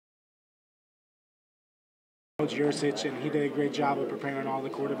Coach Jurcic, and he did a great job of preparing all the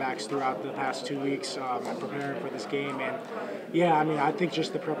quarterbacks throughout the past 2 weeks, preparing for this game. And yeah, I mean, I think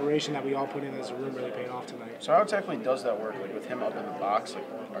just the preparation that we all put in as a room really paid off tonight. So how exactly does that work? Like with him up in the box, like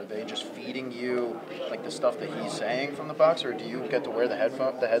are they just feeding you like the stuff that he's saying from the box, or do you get to wear the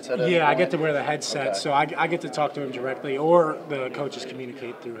headset? Yeah, I get to wear the headset, okay. so I get to talk to him directly, or the coaches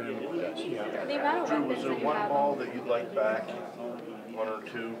communicate through him. Yeah. Drew, was there one ball that you'd like back? One or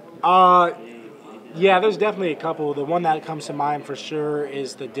two? Yeah, there's definitely a couple. The one that comes to mind for sure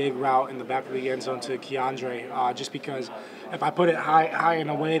is the dig route in the back of the end zone to Keandre, just because if I put it high and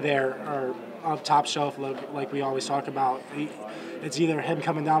away there, or up top shelf, like we always talk about, it's either him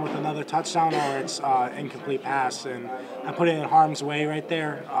coming down with another touchdown or it's incomplete pass. And I put it in harm's way right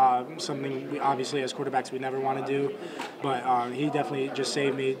there, something we obviously as quarterbacks we never want to do. But he definitely just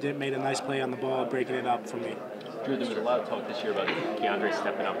saved me, made a nice play on the ball, breaking it up for me. Drew, there was a lot of talk this year about Keandre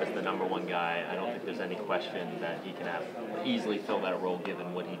stepping up as the #1 guy. I don't think there's any question that he can easily fill that role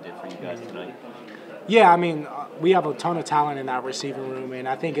given what he did for you guys tonight. Yeah, I mean, we have a ton of talent in that receiving room, and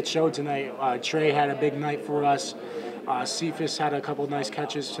I think it showed tonight. Trey had a big night for us. Cephas had a couple nice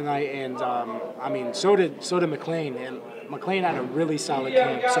catches tonight, and I mean, so did McLean. And McLean had a really solid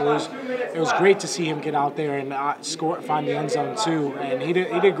camp, so it was great to see him get out there and find the end zone too. And he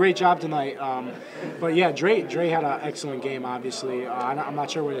did a great job tonight. But yeah, Dre had an excellent game. Obviously, I'm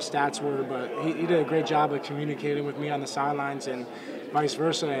not sure what his stats were, but he did a great job of communicating with me on the sidelines and vice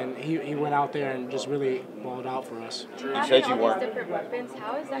versa. And he went out there and just really balled out for us. Having all these different weapons,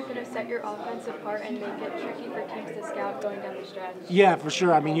 how is that going to set your offense apart and make it tricky for teams to scout going down the stretch? Yeah, for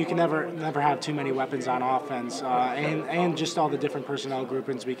sure. I mean, you can never have too many weapons on offense, and just all the different personnel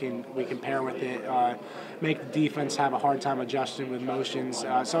groupings we can pair with it, make the defense have a hard time adjusting with motions.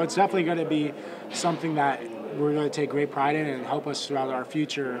 So it's definitely going to be something that we're going to take great pride in and help us throughout our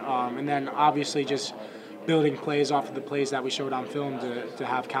future. And then obviously just building plays off of the plays that we showed on film to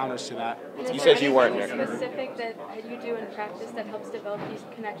have counters to that. You said you weren't specific that you do in practice that helps develop these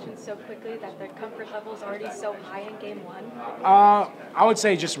connections so quickly that the comfort level is already so high in game one? I would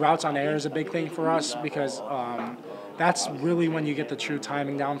say just routes on air is a big thing for us because that's really when you get the true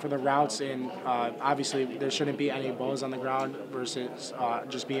timing down for the routes, and obviously there shouldn't be any balls on the ground versus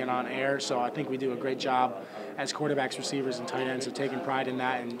just being on air. So I think we do a great job as quarterbacks, receivers, and tight ends of taking pride in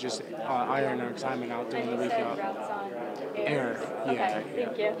that and just ironing our timing out during the week. Routes on Air. Okay, Yeah.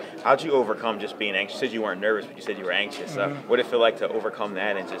 thank you. How'd you overcome just being anxious? You said you weren't nervous, but you said you were anxious. What did it feel like to overcome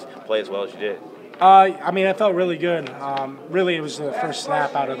that and just play as well as you did? I mean, it felt really good. Really, it was the first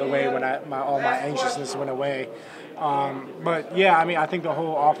snap out of the way when all my anxiousness went away. But yeah, I mean, I think the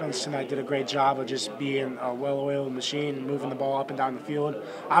whole offense tonight did a great job of just being a well-oiled machine, moving the ball up and down the field.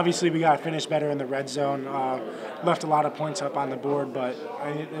 Obviously, we got to finish better in the red zone. Left a lot of points up on the board, but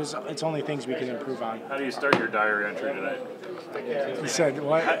I mean, it's only things we can improve on. How do you start your diary entry tonight? You said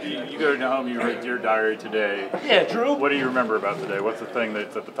what? You go home, you write your diary today. Yeah, Drew. What do you remember about today? What's the thing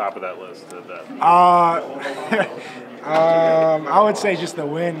that's at the top of that list? I would say just the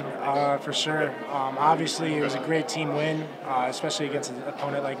win, for sure. Obviously, it was a great team win, especially against an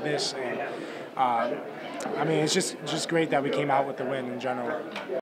opponent like this. And I mean, it's just great that we came out with the win in general.